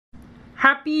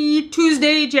Happy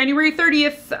Tuesday, January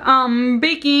 30th.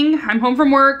 Baking. I'm home from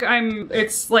work.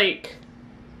 It's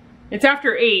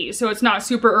after 8, so it's not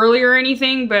super early or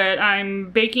anything, but I'm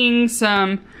baking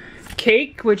some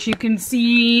cake, which you can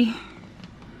see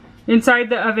inside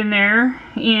the oven there.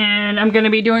 And I'm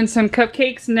gonna be doing some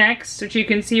cupcakes next, which you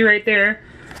can see right there.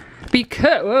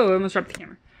 Because, whoa, I almost dropped the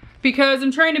camera. Because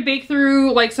I'm trying to bake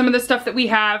through like some of the stuff that we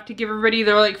have to give everybody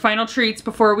their like final treats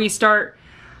before we start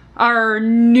our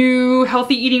new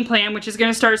healthy eating plan, which is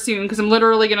gonna start soon, because I'm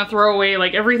literally gonna throw away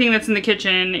like everything that's in the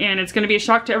kitchen, and it's gonna be a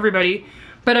shock to everybody.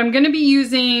 But I'm gonna be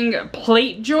using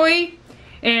Plate Joy,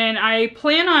 and I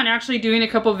plan on actually doing a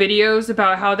couple videos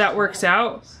about how that works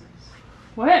out.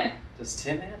 What? Does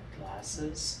Tim have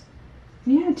glasses?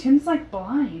 Yeah, Tim's like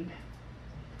blind.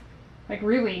 Like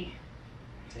really.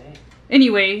 Dang.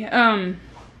 Anyway,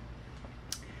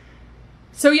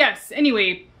 so yes,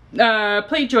 anyway,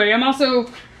 Plate Joy. I'm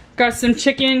also got some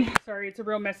chicken. Sorry, it's a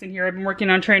real mess in here. I've been working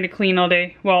on trying to clean all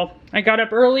day. Well, I got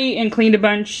up early and cleaned a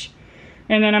bunch,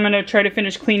 and then I'm gonna try to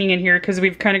finish cleaning in here because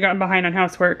we've kind of gotten behind on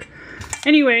housework.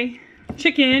 Anyway,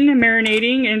 chicken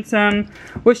marinating in some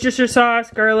Worcestershire sauce,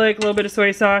 garlic, a little bit of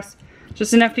soy sauce,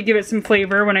 just enough to give it some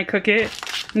flavor when I cook it.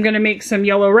 I'm gonna make some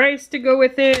yellow rice to go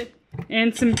with it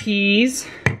and some peas.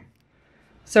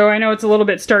 So I know it's a little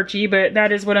bit starchy, but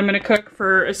that is what I'm gonna cook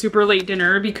for a super late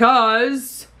dinner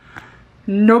because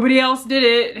nobody else did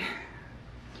it.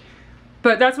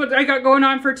 But that's what I got going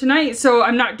on for tonight. So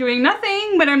I'm not doing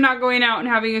nothing, but I'm not going out and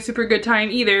having a super good time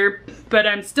either. But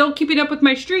I'm still keeping up with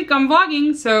my streak on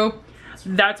vlogging, so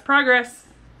that's progress.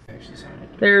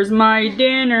 There's my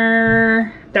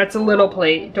dinner. That's a little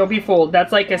plate. Don't be fooled.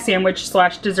 That's like a sandwich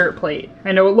slash dessert plate.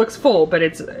 I know it looks full, but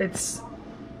it's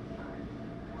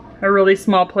a really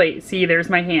small plate. See, there's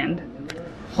my hand.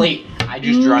 Plate. I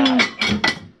just dried.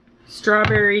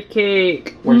 Strawberry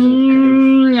cake. Where's it?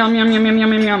 Yum, yum, yum, yum,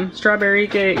 yum, yum, yum. Strawberry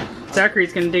cake.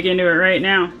 Zachary's gonna dig into it right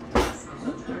now.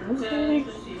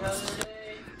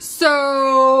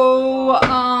 So,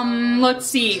 let's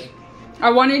see. I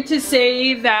wanted to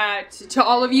say that to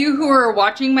all of you who are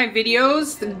watching my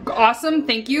videos, awesome,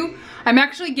 thank you. I'm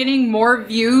actually getting more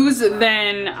views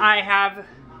than I have,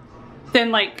 than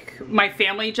like my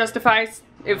family justifies,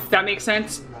 if that makes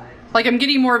sense. Like I'm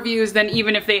getting more views than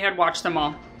even if they had watched them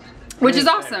all. Which is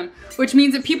awesome, which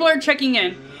means that people are checking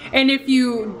in. And if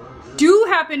you do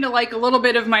happen to like a little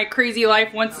bit of my crazy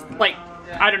life once, like,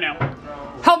 I don't know,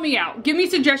 help me out. Give me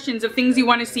suggestions of things you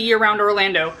want to see around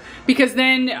Orlando, because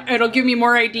then it'll give me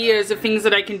more ideas of things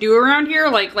that I can do around here.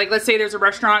 Like let's say there's a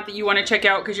restaurant that you want to check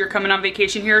out because you're coming on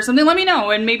vacation here or something, let me know,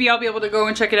 and maybe I'll be able to go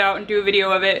and check it out and do a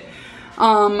video of it.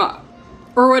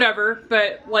 Or whatever,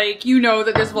 but like, you know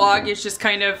that this vlog is just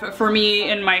kind of for me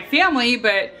and my family,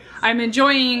 but I'm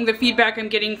enjoying the feedback I'm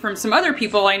getting from some other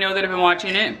people I know that have been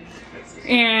watching it.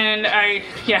 And I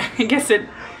guess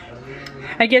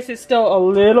it's still a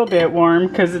little bit warm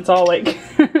because it's all like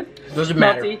Doesn't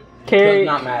matter. melty. Cake. Does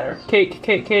not matter.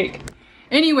 Cake.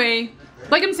 Anyway,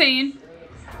 like I'm saying,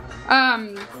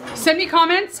 send me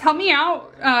comments, help me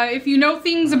out. If you know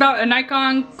things about a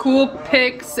Nikon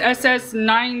Coolpix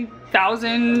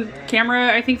SS9000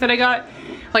 camera, I think that I got,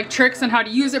 like tricks on how to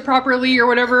use it properly or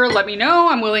whatever, let me know.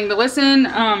 I'm willing to listen.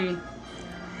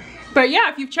 But yeah,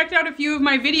 if you've checked out a few of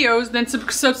my videos, then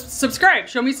subscribe.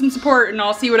 Show me some support and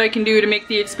I'll see what I can do to make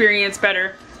the experience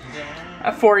better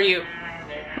for you.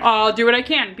 I'll do what I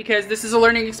can because this is a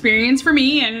learning experience for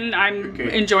me and I'm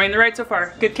enjoying the ride so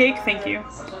far. Good cake, thank you.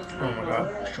 Oh my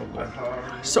god, so good.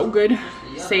 So good.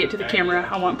 Say it to the camera.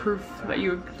 I want proof that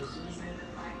you...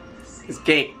 This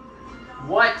cake.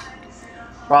 What?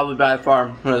 Probably by far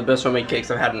one of the best homemade cakes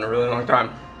I've had in a really long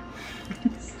time.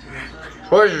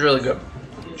 Yours is really good.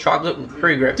 Chocolate was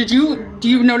pretty great. Do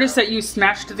you notice that you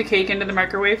smashed the cake into the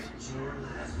microwave?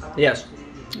 Yes.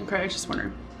 Okay, I was just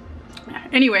wondering.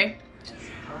 Anyway,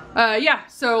 yeah,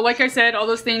 so like I said, all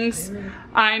those things.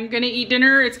 I'm gonna eat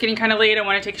dinner. It's getting kind of late. I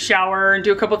want to take a shower and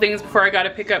do a couple things before I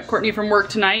gotta pick up Courtney from work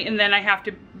tonight, and then I have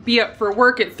to be up for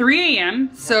work at 3 a.m.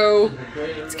 So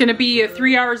it's gonna be a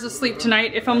 3 hours of sleep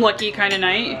tonight, if I'm lucky, kind of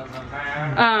night.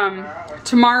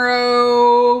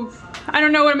 Tomorrow, I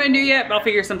don't know what I'm gonna do yet, but I'll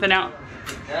figure something out.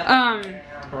 Oh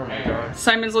my god.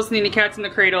 Simon's listening to Cats in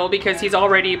the Cradle because he's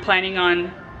already planning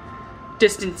on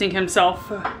distancing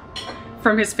himself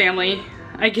from his family,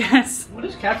 I guess. What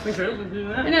is Cats in the Cradle do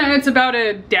that? No, it's about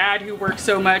a dad who works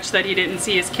so much that he didn't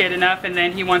see his kid enough, and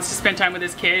then he wants to spend time with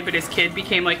his kid, but his kid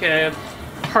became like a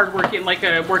hardworking, like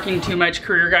a working too much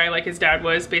career guy like his dad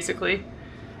was, basically.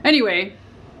 Anyway,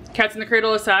 Cats in the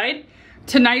Cradle aside,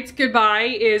 tonight's goodbye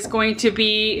is going to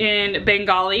be in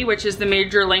Bengali, which is the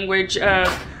major language of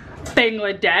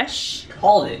Bangladesh.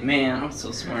 Called it, man. I'm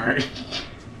so smart.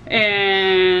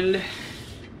 And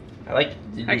I like.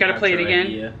 I gotta play it again.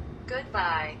 Idea.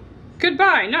 Goodbye.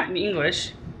 Goodbye, not in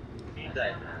English.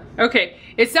 Okay,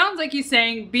 it sounds like he's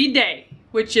saying B-Day,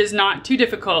 which is not too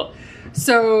difficult.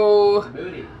 So,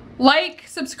 like,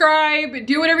 subscribe,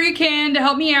 do whatever you can to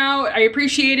help me out. I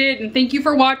appreciate it, and thank you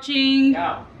for watching.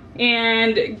 Yeah.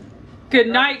 And good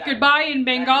night, goodbye in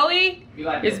Bengali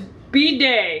is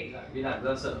B-Day.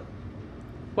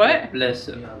 What? Bless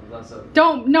up.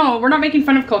 Don't, no, we're not making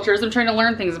fun of cultures. I'm trying to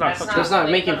learn things about cultures. That's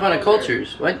not making fun of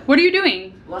cultures. What? What are you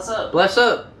doing? Bless up. Bless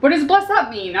up. What does bless up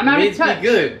mean? I'm out of touch. Be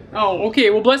good. Oh, okay.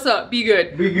 Well, bless up. Be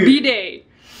good. Be good. B-Day.